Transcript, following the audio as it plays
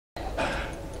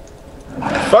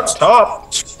Fuck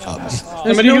top.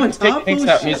 Somebody who thinks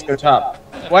that needs to go top.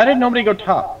 Why did nobody go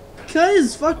top?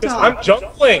 Cause fuck top. I'm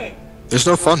jungling. There's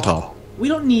no fun top. We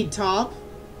don't need top.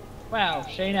 Wow,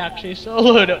 Shane actually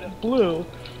soloed blue.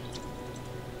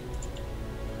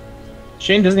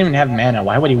 Shane doesn't even have mana.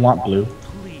 Why would he want blue?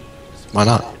 Why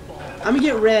not? I'm gonna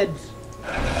get red.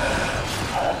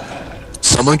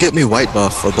 Someone get me white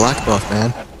buff or black buff,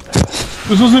 man.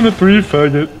 This wasn't a 3,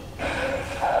 faggot.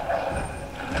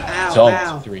 Ow,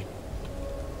 ow. 3.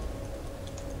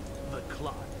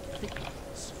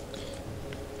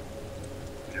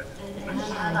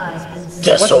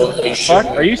 Desolation. Fuck?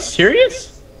 Are you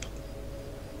serious?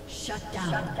 Shut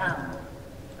down.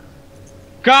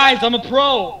 Guys, I'm a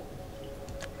pro.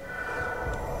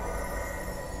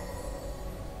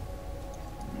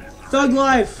 Thug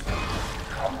life.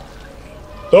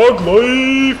 Thug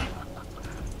life.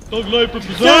 Thug life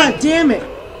represent. God damn it.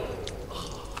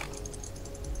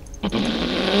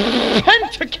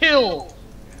 Pentakill.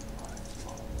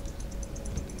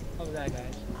 How was that,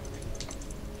 guys?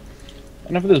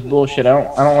 Enough of this bullshit. I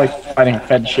don't like fighting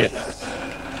fed shit.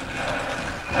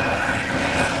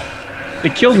 They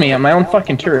killed me on my own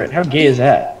fucking turret. How gay is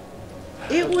that?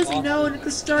 It was known at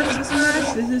the start of this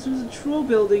match that this was a troll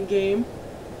building game.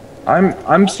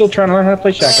 I'm still trying to learn how to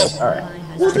play Shackles. Alright.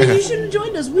 Well then you shouldn't have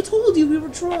joined us. We told you we were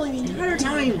trolling the entire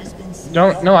time.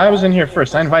 No, I was in here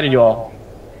first. I invited you all.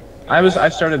 I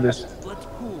started this.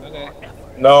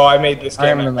 No, I made this game. I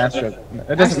am the master.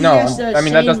 It doesn't. No, I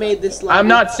mean that doesn't. I'm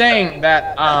not saying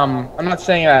that. I'm not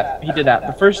saying that he did that.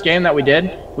 The first game that we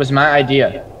did was my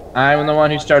idea. I'm the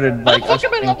one who started like. I'm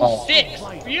fucking level 6.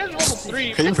 You guys are level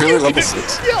 3. Are you really level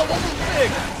 6? Yeah, level 6.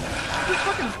 Just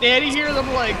fucking standing here and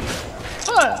I'm like,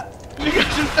 huh? You guys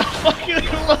are still fucking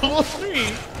level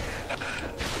 3.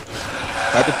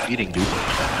 I've been feeding, dude.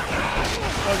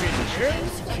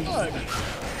 Fuck.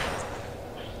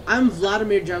 I'm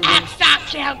Vladimir Jungle. Stop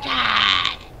shouting!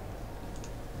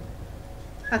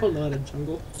 I don't know how to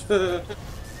jungle.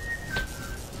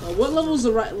 What level is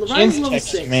the right? Ryan's level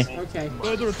 6. Me. Okay.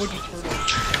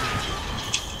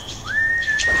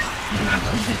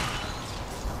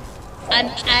 An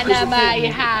enemy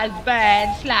has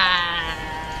been slain.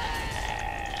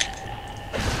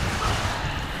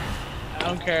 I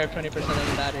don't care if 20% of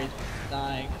the battery's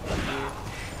dying.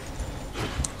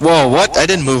 Whoa, what? I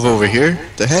didn't move over here.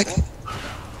 The heck? I'm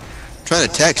trying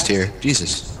to text here.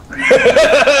 Jesus.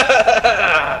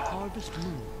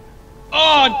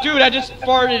 Oh, dude, I just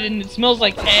farted and it smells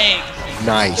like eggs.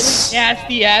 Nice.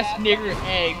 Nasty ass nigger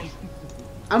eggs.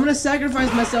 I'm gonna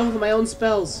sacrifice myself with my own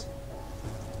spells.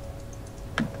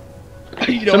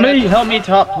 You know Somebody help me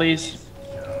top, please.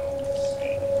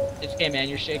 It's okay, man.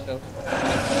 You're shake though.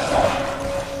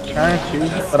 Trying to,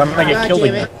 but I'm gonna get killed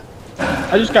again.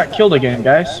 I just got killed again,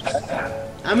 guys.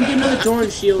 I'm gonna get another Doran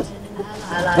shield.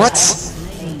 What?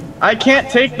 I can't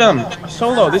take them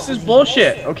solo. This is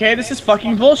bullshit. Okay, this is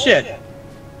fucking bullshit.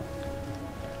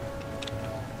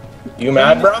 You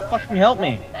mad, bro? Fucking help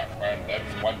me. Batman then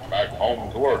went back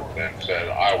home to Earth and said,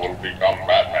 I will become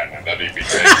Batman, and then he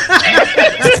became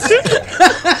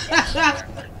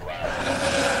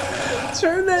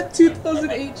Turn that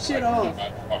 2008 shit off.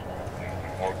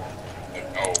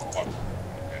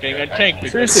 Getting a tank.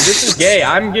 Seriously, this is gay.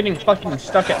 I'm getting fucking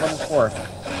stuck at level 4.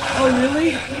 Oh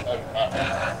really?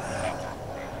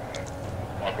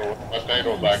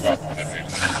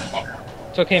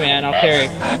 It's okay, man. I'll carry.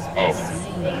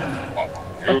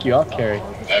 Fuck you, I'll carry.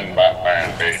 Then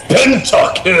Batman made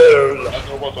Pentakill!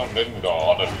 there was a Linda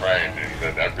on a train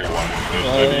that everyone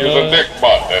said he was a dick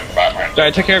butt, then Batman Sorry,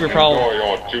 I took care of your problem.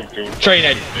 your choo-choo Train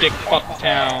at dick fuck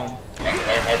town. and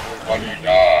then everybody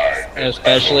died.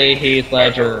 Especially Heath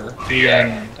Ledger. The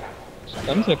end. I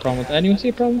don't see a problem with that. Anyone see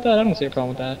a problem with that? I don't see a problem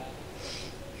with that.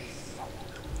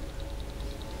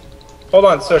 Hold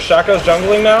on, so Shaco's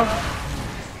jungling now?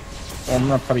 Well, I'm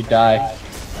gonna probably die.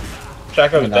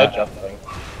 Shaco's Maybe dead not. jungling.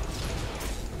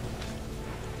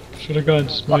 Should've gone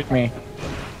smite. Fuck me.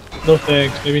 No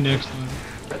thanks. Maybe next time.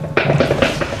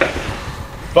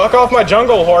 Fuck off my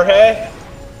jungle, Jorge!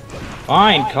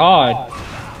 Fine, God.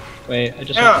 Wait, I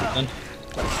just Yeah. want something.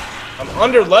 I'm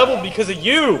under leveled because of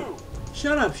you!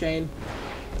 Shut up, Shane.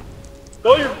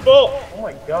 Go your fault! Oh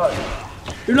my god.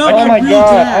 You're not Oh gonna my really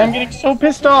god, that. I'm getting so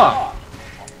pissed off.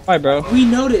 Bye, bro. We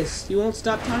noticed. You won't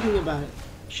stop talking about it.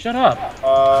 Shut up.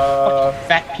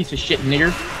 Fat piece of shit,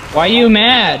 nigger. Why you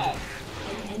mad?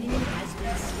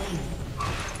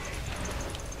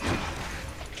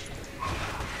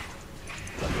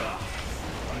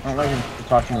 I don't like him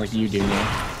talking like you do, man.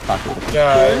 Talk a little.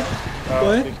 Yeah.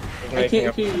 What? I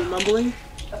can't hear you mumbling.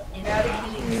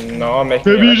 No, I'm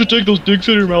making Maybe you it. should take those dicks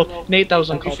in your mouth. Nate, that was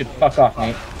You uncalled. should fuck off,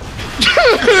 Nate.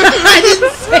 I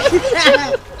didn't say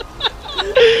that!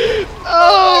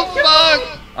 Oh,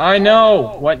 fuck! I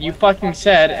know what you fucking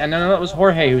said, and I know that was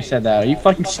Jorge who said that. Are you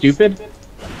fucking stupid?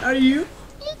 Are you?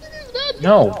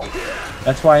 No.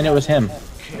 That's why I knew it was him.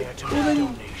 Well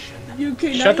then, you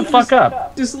can Shut the fuck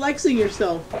up. Dyslexing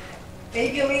yourself.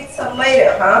 Maybe you'll eat some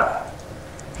later, huh?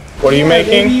 What are you Maybe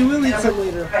making? you will eat some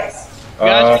later. Nice.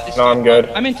 No, I'm good.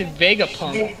 I'm into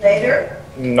Vegapunk. Eat later?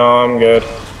 No, I'm good.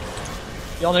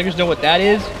 Y'all niggas know what that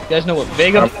is? You guys know what I'm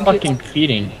Vegapunk is? fucking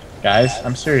feeding, guys.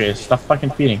 I'm serious. Stop fucking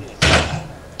feeding.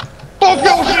 Fuck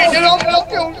your shit, get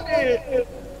off your shit!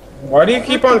 Why do you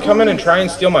keep on coming and trying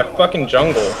to steal my fucking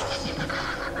jungle?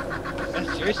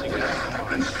 That's seriously good.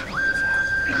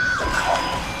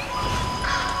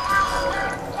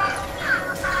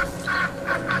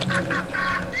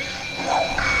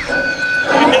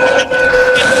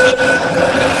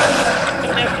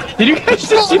 Did you guys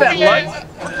just see that light?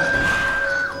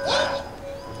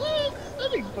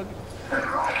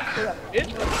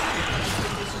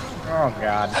 Oh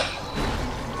god.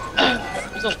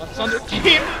 There's a Lux on their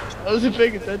team. I wasn't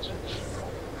paying attention.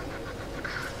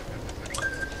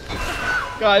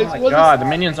 Guys, Oh my god, the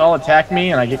minions all attack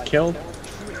me and I get killed.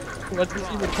 what's this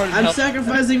retarded I'm health?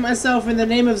 sacrificing myself in the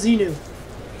name of Xenu.